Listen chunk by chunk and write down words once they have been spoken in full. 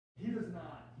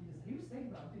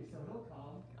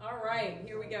All right,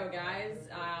 here we go, guys.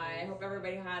 I hope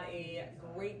everybody had a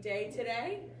great day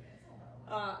today.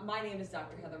 My name is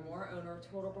Dr. Heather Moore, owner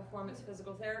of Total Performance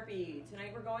Physical Therapy.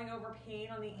 Tonight we're going over pain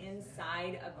on the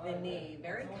inside of the knee.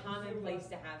 Very common place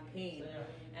to have pain.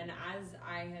 And as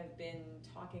I have been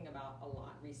talking about a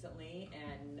lot recently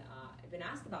and I've been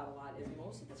asked about a lot, is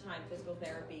most of the time physical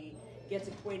therapy gets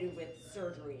equated with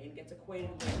surgery and gets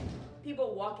equated with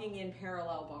people walking in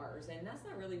parallel bars. And that's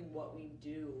not really what we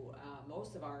do.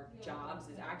 Most of our jobs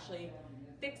is actually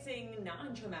fixing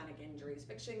non-traumatic injuries,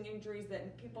 fixing injuries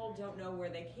that people don't know where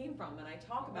they came from. And I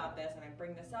talk about this and I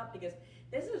bring this up because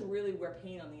this is really where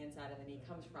pain on the inside of the knee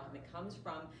comes from. It comes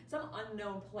from some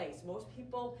unknown place. Most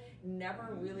people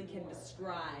never really can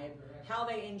describe how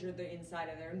they injured the inside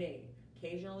of their knee.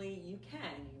 Occasionally you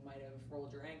can. You might have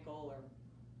rolled your ankle or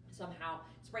somehow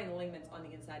sprain the ligaments on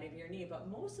the inside of your knee, but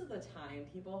most of the time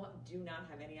people do not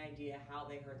have any idea how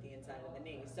they hurt the inside of the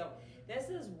knee. So this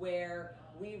is where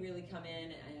we really come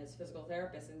in as physical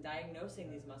therapists in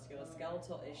diagnosing these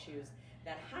musculoskeletal issues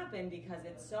that happen, because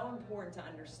it's so important to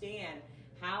understand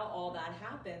how all that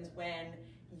happens when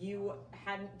you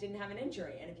didn't have an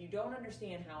injury. And if you don't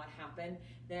understand how it happened,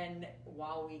 then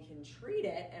while we can treat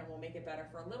it and we'll make it better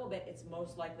for a little bit, it's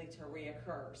most likely to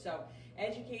reoccur. So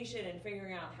education and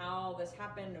figuring out how this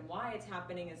happened and why it's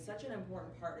happening is such an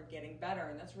important part of getting better.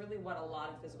 And that's really what a lot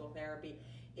of physical therapy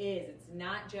is. It's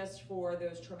not just for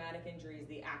those traumatic injuries,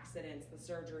 the accidents, the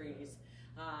surgeries,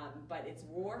 but it's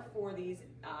more for these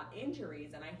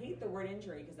injuries. And I hate the word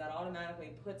injury because that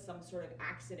automatically puts some sort of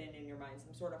accident in your mind,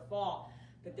 some sort of fall.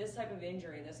 But this type of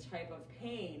injury, this type of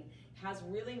pain has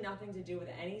really nothing to do with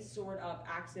any sort of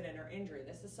accident or injury.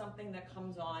 This is something that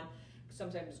comes on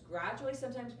sometimes gradually,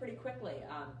 sometimes pretty quickly.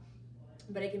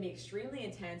 But it can be extremely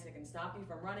intense. It can stop you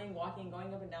from running, walking,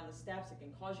 going up and down the steps. It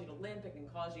can cause you to limp. It can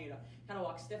cause you to kind of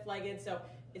walk stiff-legged. So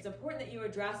it's important that you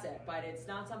address it, but it's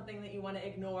not something that you want to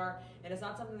ignore, and it's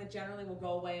not something that generally will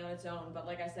go away on its own. But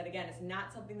like I said, again, it's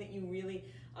not something that you really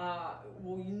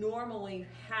will normally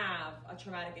have a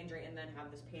traumatic injury and then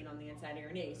have this pain on the inside of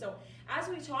your knee. So as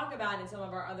we talk about in some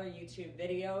of our other YouTube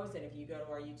videos, and if you go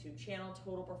to our YouTube channel,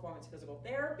 Total Performance Physical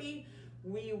Therapy,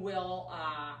 we will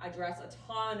address a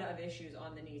ton of issues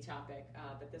on the knee topic,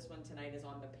 but this one tonight is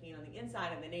on the pain on the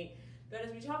inside of the knee. But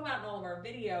as we talk about in all of our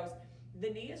videos, the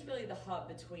knee is really the hub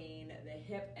between the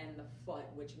hip and the foot,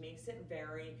 which makes it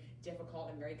very difficult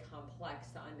and very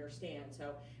complex to understand.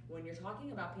 So when you're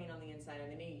talking about pain on the inside of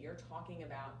the knee, you're talking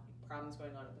about problems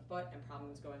going on at the foot and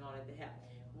problems going on at the hip.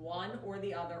 One or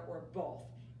the other or both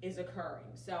is occurring.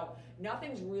 So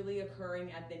nothing's really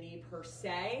occurring at the knee per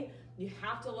se. You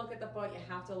have to look at the foot, you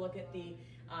have to look at the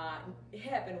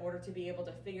hip in order to be able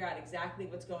to figure out exactly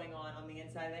what's going on the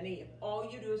inside of the knee. If all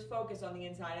you do is focus on the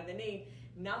inside of the knee,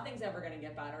 nothing's ever going to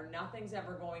get better. Nothing's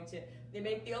ever going to, they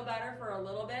may feel better for a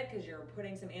little bit because you're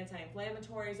putting some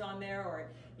anti-inflammatories on there,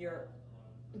 or you're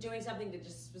doing something to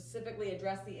just specifically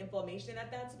address the inflammation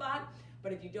at that spot.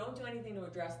 But if you don't do anything to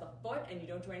address the foot and you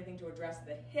don't do anything to address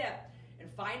the hip,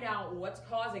 and find out what's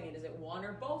causing it, is it one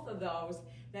or both of those,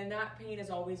 then that pain is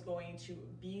always going to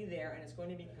be there and it's going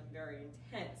to become very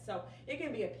intense. So it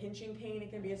can be a pinching pain,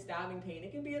 it can be a stabbing pain,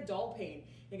 it can be a dull pain,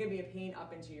 it can be a pain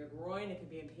up into your groin, it can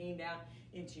be a pain down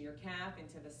into your calf,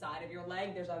 into the side of your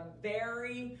leg. There's a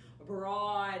very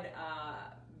broad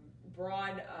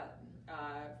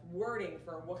wording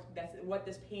for what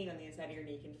this pain on the inside of your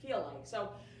knee can feel like. So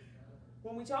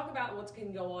when we talk about what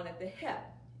can go on at the hip,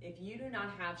 if you do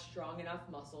not have strong enough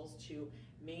muscles to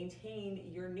maintain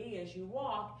your knee as you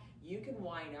walk, you can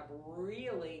wind up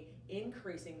really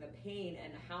increasing the pain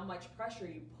and how much pressure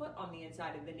you put on the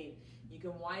inside of the knee. You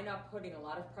can wind up putting a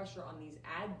lot of pressure on these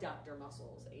adductor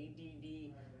muscles,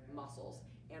 ADD muscles.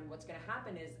 And what's going to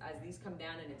happen is, as these come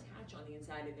down and attach on the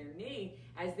inside of their knee,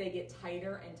 as they get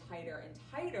tighter and tighter and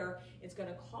tighter, it's going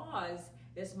to cause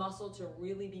this muscle to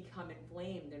really become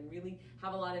inflamed and really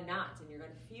have a lot of knots, and you're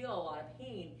going to feel a lot of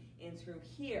pain in through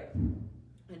here.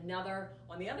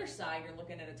 On the other side, you're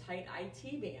looking at a tight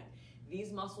IT band.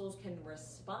 These muscles can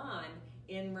respond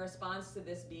in response to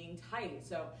this being tight.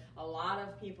 So a lot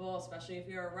of people, especially if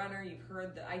you're a runner, you've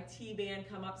heard the IT band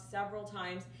come up several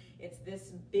times. It's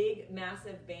this big,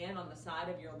 massive band on the side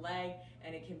of your leg,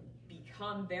 and it can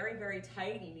become very, very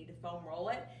tight. You need to foam roll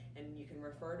it, and you can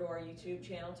refer to our YouTube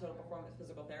channel, Total Performance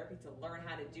Physical Therapy, to learn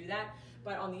how to do that.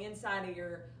 But on the inside of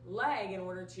your leg, in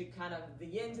order to kind of the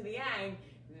yin to the yang,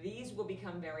 these will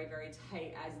become very, very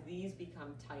tight as these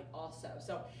become tight also.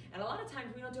 So, and a lot of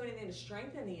times we don't do anything to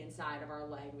strengthen the inside of our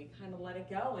leg. We kind of let it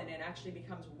go and it actually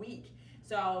becomes weak.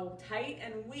 So tight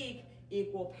and weak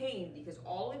equal pain, because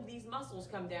all of these muscles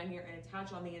come down here and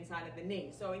attach on the inside of the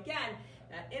knee. So again,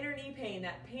 that inner knee pain,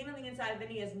 that pain on the inside of the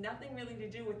knee has nothing really to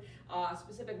do with a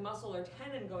specific muscle or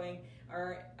tendon going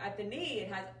or at the knee.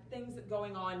 It has things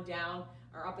going on down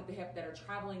or up at the hip that are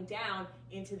traveling down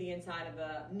into the inside of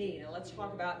the knee. Now let's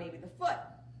talk about maybe the foot.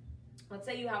 Let's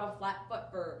say you have a flat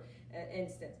foot, for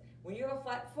instance. When you have a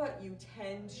flat foot, you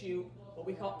tend to what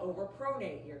we call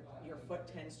overpronate. Your foot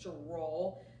tends to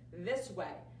roll this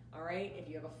way. All right, if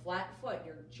you have a flat foot,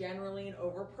 you're generally an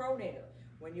overpronator.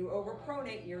 When you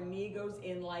overpronate, your knee goes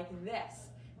in like this.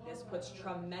 This puts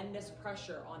tremendous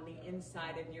pressure on the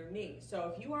inside of your knee. So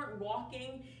if you aren't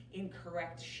walking in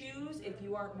correct shoes, if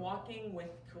you aren't walking with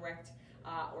correct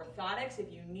orthotics,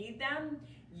 if you need them,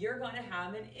 you're going to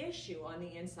have an issue on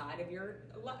the inside of your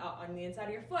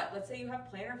foot. Let's say you have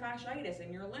plantar fasciitis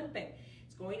and you're limping.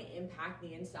 It's going to impact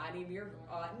the inside of your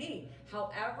knee.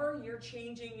 However you're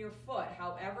changing your foot,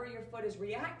 however your foot is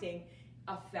reacting,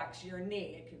 affects your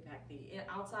knee. It could affect the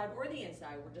outside or the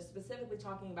inside. We're just specifically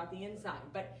talking about the inside.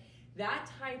 But that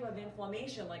type of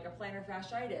inflammation, like a plantar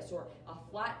fasciitis or a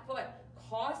flat foot,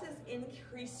 causes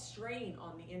increased strain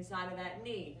on the inside of that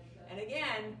knee. And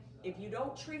again, if you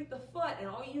don't treat the foot and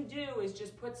all you do is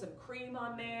just put some cream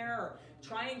on there or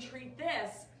try and treat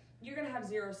this, you're going to have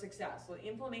zero success. So the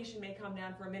inflammation may come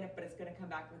down for a minute, but it's going to come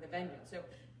back with a vengeance. So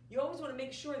you always want to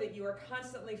make sure that you are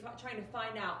constantly trying to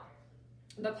find out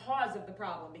the cause of the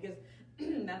problem, because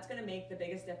that's going to make the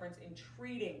biggest difference in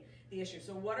treating the issue.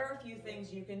 So what are a few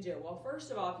things you can do? Well,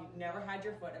 first of all, if you've never had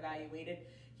your foot evaluated,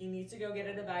 you need to go get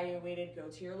it evaluated. Go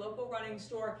to your local running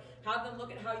store, have them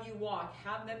look at how you walk,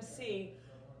 have them see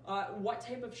what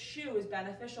type of shoe is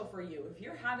beneficial for you. If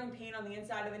you're having pain on the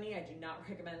inside of the knee, I do not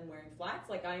recommend wearing flats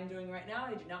like I am doing right now.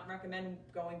 I do not recommend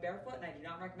going barefoot, and I do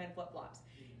not recommend flip-flops.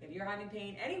 If you're having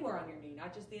pain anywhere on your knee,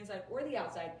 not just the inside or the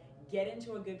outside, get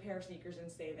into a good pair of sneakers and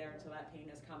stay there until that pain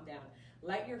has come down.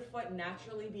 Let your foot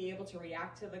naturally be able to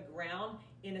react to the ground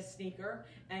in a sneaker,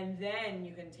 and then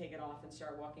you can take it off and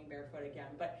start walking barefoot again.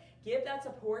 But give that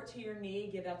support to your knee,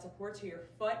 give that support to your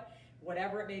foot,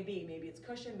 whatever it may be. Maybe it's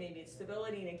cushion, maybe it's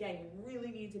stability, and again, you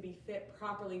really need to be fit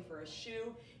properly for a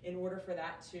shoe in order for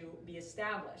that to be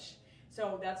established.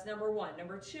 So that's number one.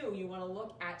 Number two, you want to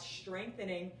look at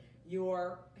strengthening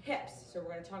your hips. So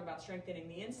we're going to talk about strengthening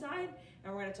the inside,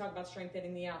 and we're going to talk about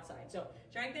strengthening the outside. So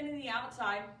strengthening the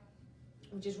outside,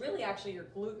 which is really actually your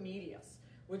glute medius,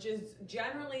 which is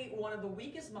generally one of the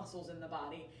weakest muscles in the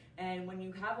body. And when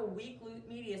you have a weak glute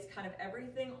medius, kind of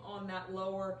everything on that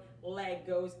lower leg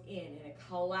goes in and it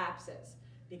collapses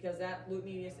because that glute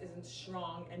medius isn't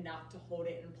strong enough to hold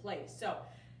it in place. So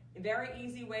a very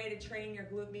easy way to train your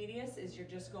glute medius is you're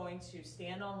just going to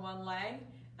stand on one leg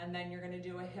and then you're going to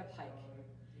do a hip hike.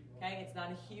 Okay, it's not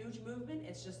a huge movement,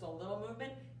 it's just a little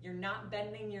movement. You're not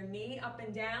bending your knee up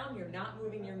and down, you're not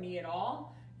moving your knee at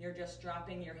all. You're just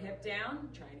dropping your hip down,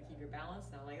 trying to keep your balance,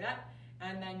 not like that.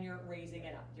 And then you're raising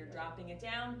it up. You're dropping it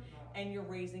down and you're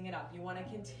raising it up. You want to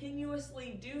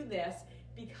continuously do this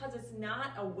because it's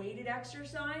not a weighted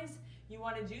exercise. You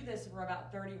want to do this for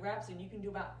about 30 reps and you can do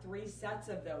about 3 sets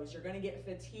of those. You're going to get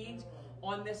fatigued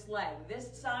on this leg.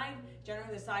 This side,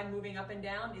 generally the side moving up and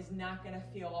down, is not going to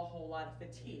feel a whole lot of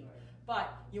fatigue.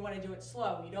 But you want to do it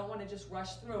slow. You don't want to just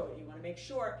rush through it. You want to make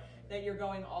sure that you're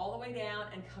going all the way down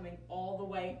and coming all the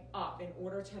way up in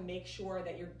order to make sure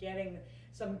that you're getting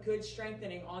some good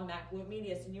strengthening on that glute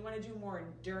medius. And you want to do more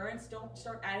endurance. Don't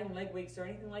start adding leg weights or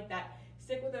anything like that.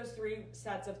 Stick with those 3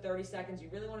 sets of 30 seconds. You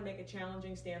really want to make it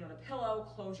challenging. Stand on a pillow,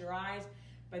 close your eyes,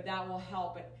 but that will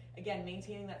help. But again,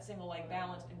 maintaining that single leg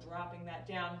balance and dropping that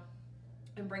down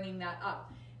and bringing that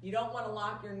up. You don't want to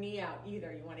lock your knee out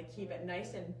either. You want to keep it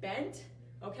nice and bent,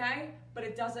 okay? But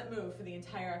it doesn't move for the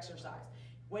entire exercise.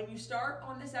 When you start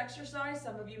on this exercise,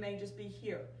 some of you may just be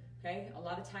here, okay? A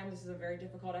lot of times this is a very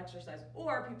difficult exercise.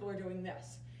 Or people are doing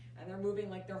this, and they're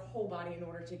moving like their whole body in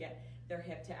order to get their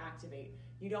hip to activate.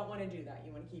 You don't want to do that.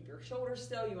 You want to keep your shoulders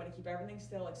still. You want to keep everything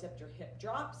still except your hip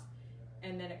drops,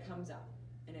 and then it comes up.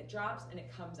 And it drops, and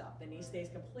it comes up. The knee stays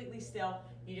completely still.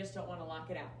 You just don't want to lock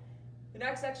it out. The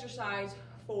next exercise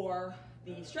for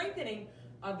the strengthening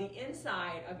of the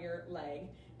inside of your leg.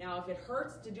 Now, if it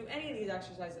hurts to do any of these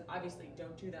exercises, obviously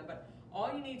don't do them, but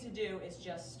all you need to do is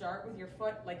just start with your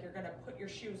foot like you're going to put your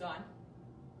shoes on,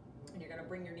 and you're going to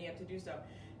bring your knee up to do so.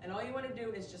 And all you want to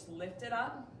do is just lift it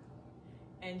up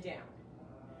and down,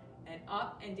 and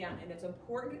up and down. And it's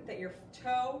important that your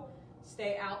toe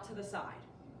stay out to the side,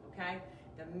 okay?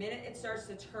 The minute it starts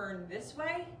to turn this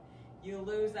way, you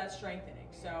lose that strengthening.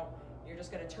 So you're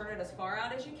just going to turn it as far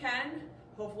out as you can.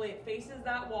 Hopefully it faces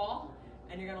that wall,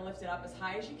 and you're going to lift it up as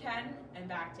high as you can and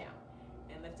back down.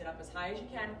 And lift it up as high as you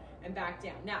can and back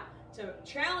down. Now, to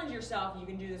challenge yourself, you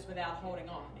can do this without holding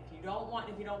on. If you don't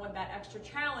want that extra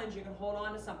challenge, you can hold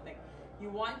on to something. You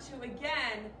want to,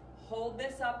 again, hold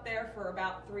this up there for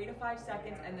about 3 to 5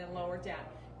 seconds and then lower it down.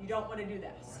 You don't want to do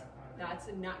this. That's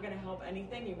not going to help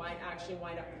anything. You might actually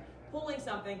wind up pulling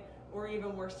something, or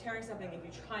even worse, tearing something if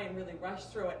you try and really rush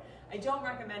through it. I don't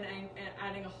recommend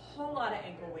adding a whole lot of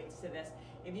ankle weights to this.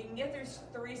 If you can get through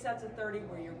 3 sets of 30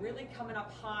 where you're really coming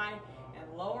up high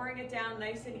and lowering it down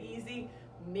nice and easy,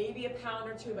 maybe a pound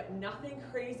or two, but nothing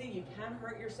crazy. You can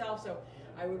hurt yourself, so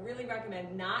I would really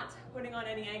recommend not putting on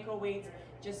any ankle weights,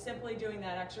 just simply doing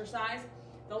that exercise.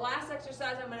 The last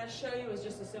exercise I'm going to show you is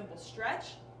just a simple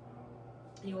stretch.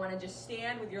 You want to just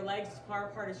stand with your legs as far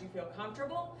apart as you feel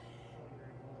comfortable.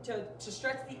 To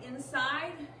stretch the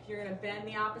inside, you're going to bend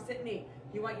the opposite knee.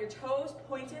 You want your toes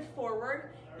pointed forward,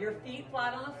 your feet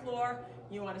flat on the floor.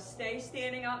 You want to stay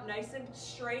standing up nice and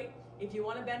straight. If you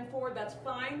want to bend forward, that's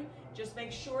fine. Just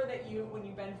make sure that when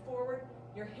you bend forward,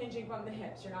 you're hinging from the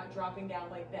hips. You're not dropping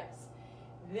down like this.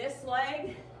 This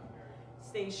leg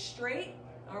stays straight,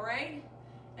 all right?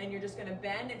 And you're just going to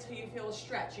bend until you feel a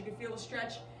stretch. You can feel a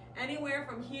stretch anywhere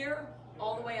from here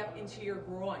all the way up into your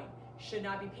groin. Should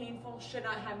not be painful, should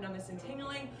not have numbness and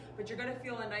tingling, but you're going to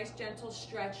feel a nice gentle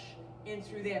stretch in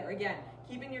through there. Again,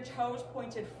 keeping your toes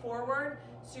pointed forward,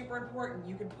 super important.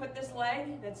 You can put this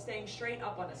leg that's staying straight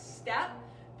up on a step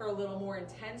for a little more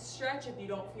intense stretch if you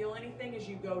don't feel anything as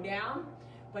you go down,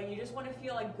 but you just want to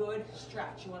feel a good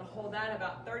stretch. You want to hold that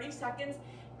about 30 seconds,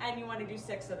 and you want to do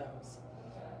 6 of those.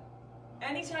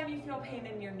 Anytime you feel pain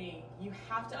in your knee, you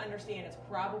have to understand it's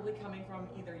probably coming from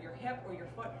either your hip or your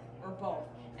foot or both.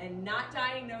 And not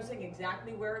diagnosing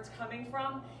exactly where it's coming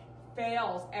from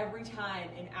fails every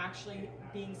time in actually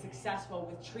being successful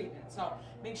with treatment. So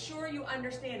make sure you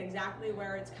understand exactly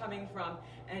where it's coming from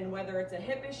and whether it's a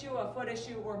hip issue, a foot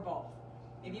issue, or both.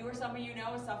 If you or somebody you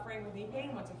know is suffering with knee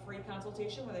pain, wants a free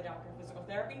consultation with a doctor of physical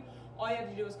therapy, all you have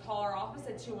to do is call our office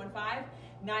at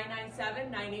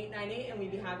 215-997-9898 and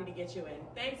we'd be happy to get you in.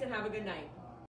 Thanks and have a good night.